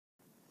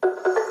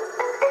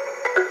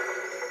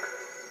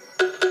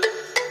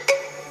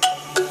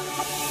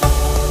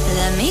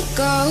me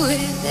go,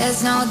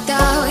 there's no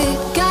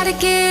doubt. Gotta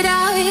get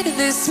out of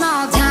this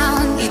small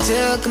town. You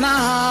took my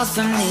heart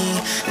from me,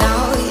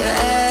 now you're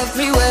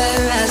everywhere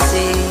I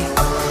see.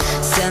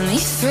 Set me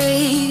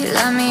free,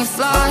 let me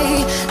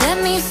fly,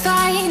 let me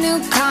find new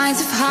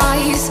kinds of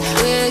highs.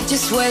 We're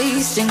just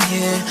wasting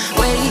here,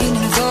 waiting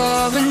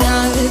for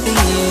another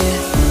year.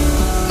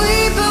 We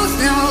both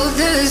know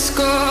the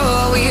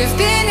score, we've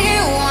been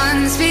here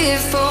once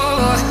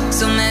before.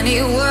 So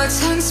many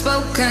words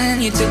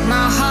unspoken, you took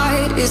my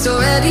heart, it's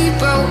already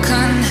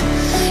broken.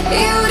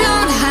 You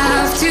don't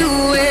have to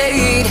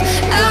wait,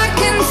 I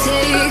can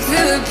take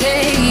the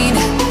pain.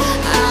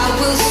 I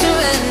will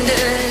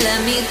surrender,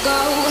 let me go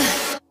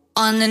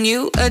on a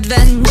new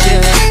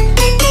adventure.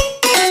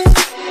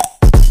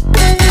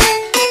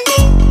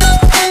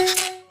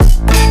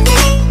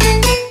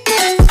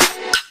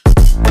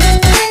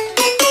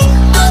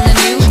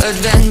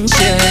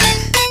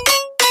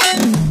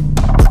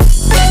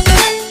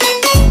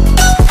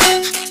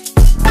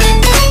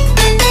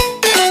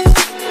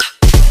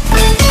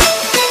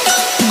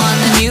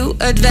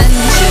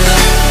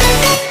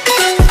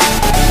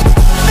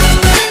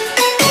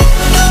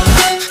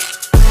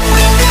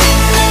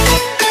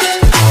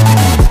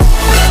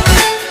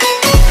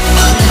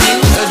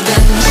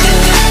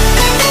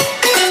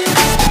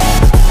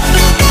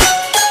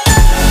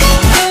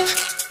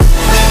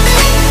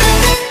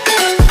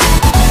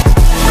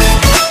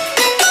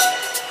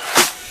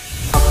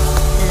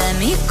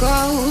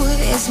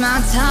 It's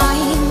my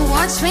time,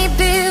 watch me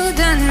build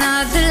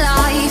another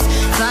life.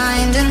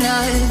 Find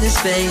another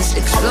space,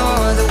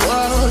 explore the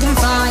world and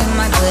find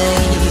my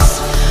place.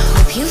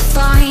 Hope you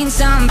find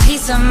some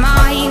peace of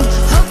mind,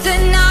 hope the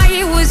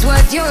night was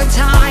worth your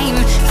time.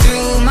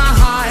 Threw my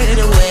heart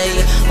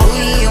away,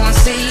 we won't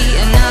see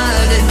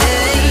another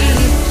day.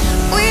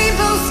 We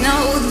both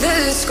know the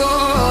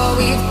score,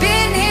 we've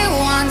been here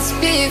once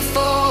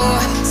before.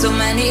 So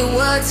many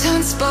words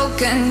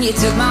unspoken, you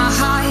took my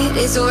heart,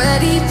 it's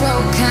already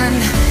broken.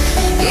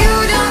 You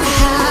don't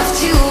have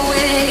to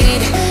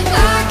wait,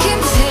 I can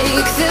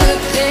take the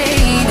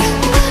pain.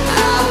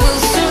 I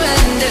will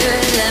surrender,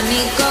 let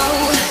me go.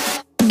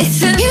 It's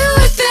a new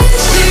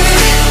adventure.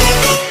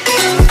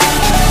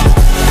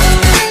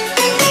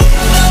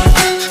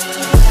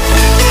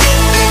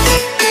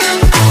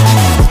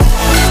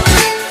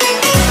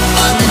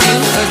 On a new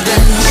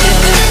adventure.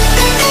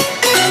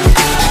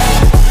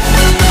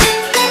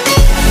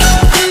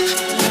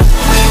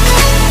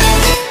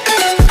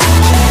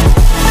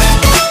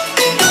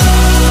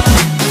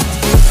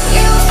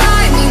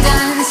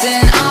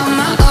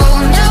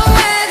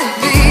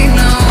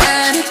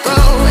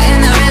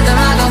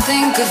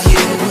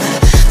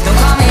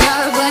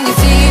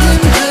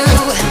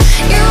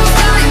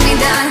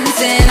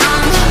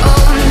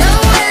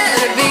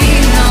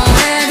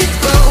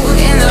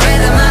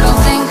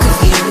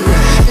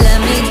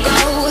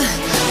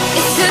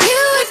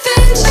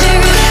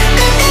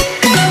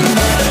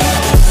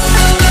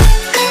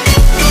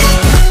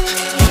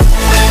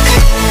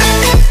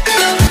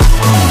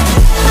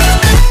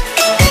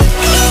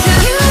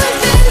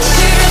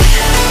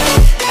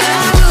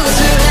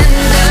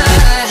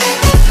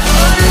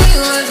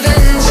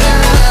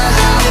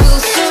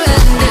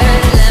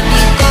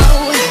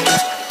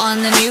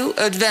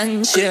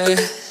 Adventure.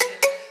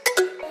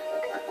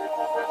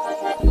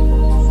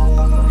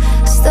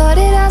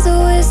 Started as a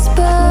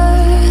whisper,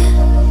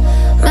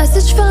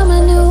 message from a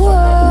new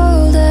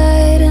world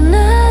I'd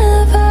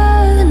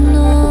never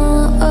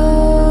known.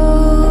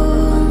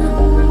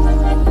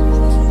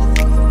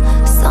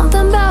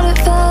 Something about it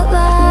felt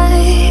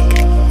like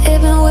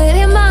it'd been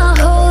waiting my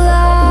whole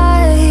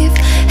life.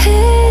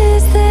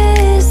 Is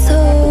this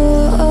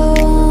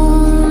home?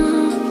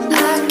 I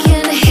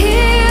can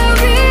hear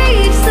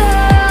each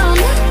sound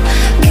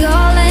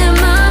calling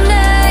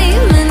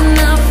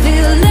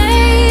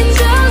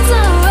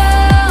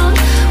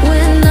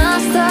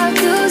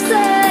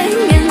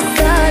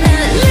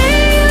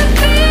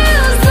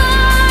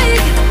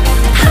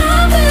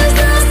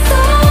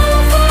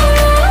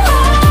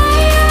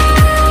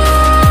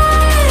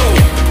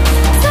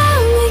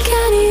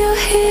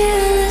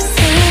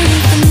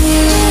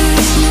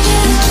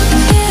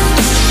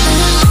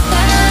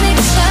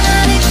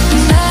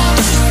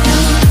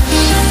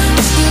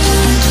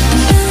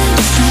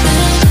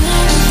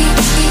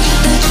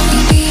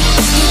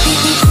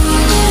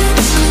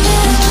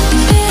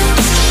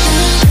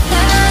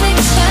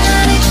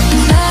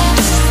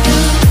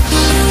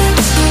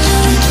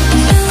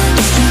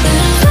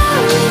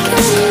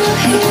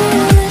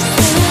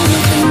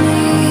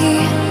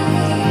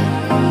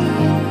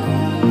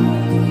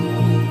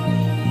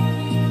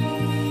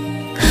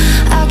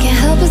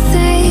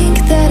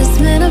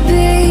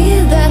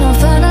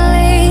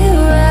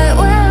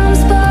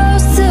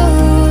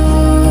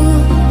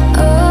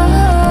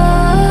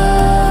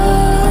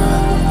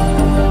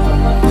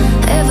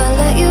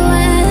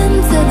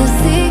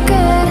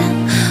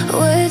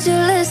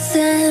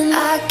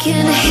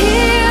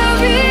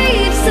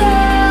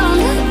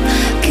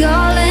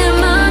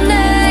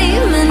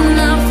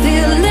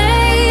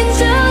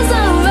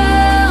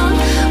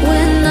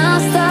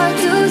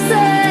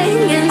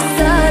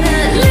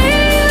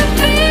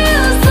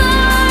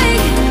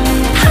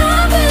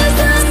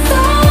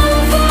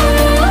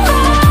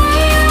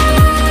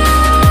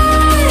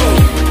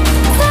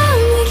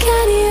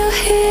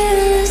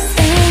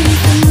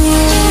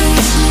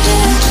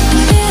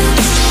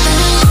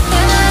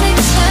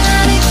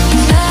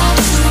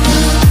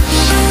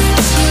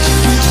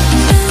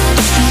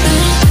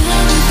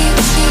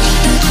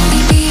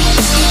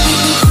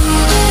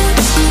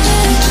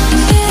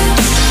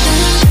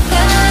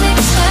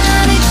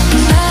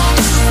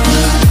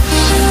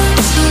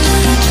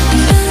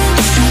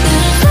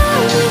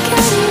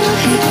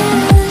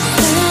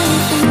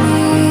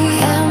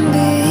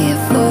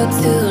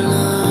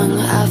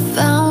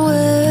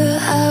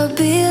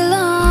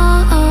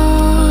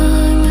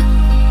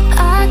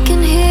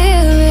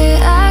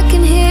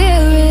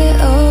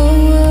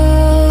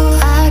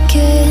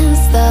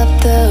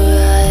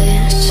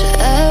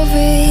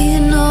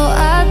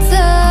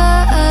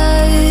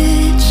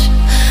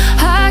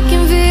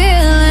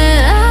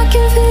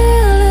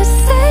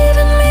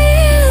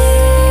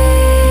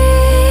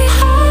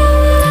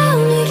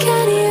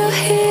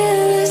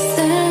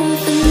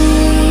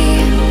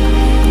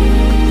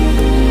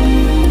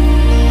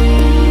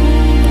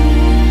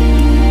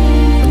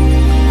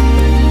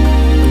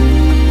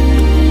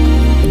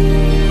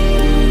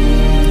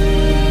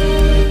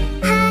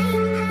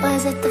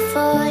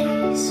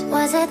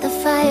the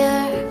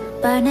fire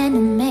burning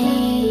in me.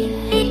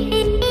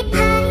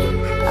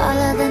 All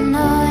of the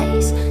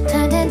noise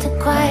turned into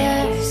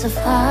choirs of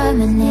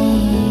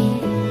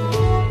harmony.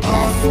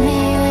 Left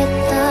me with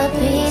the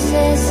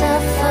pieces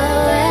of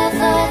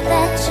forever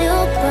that you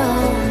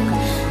broke.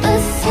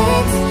 But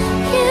since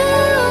you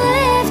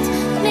left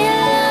me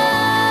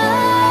alone,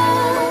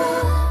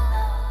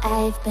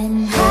 I've been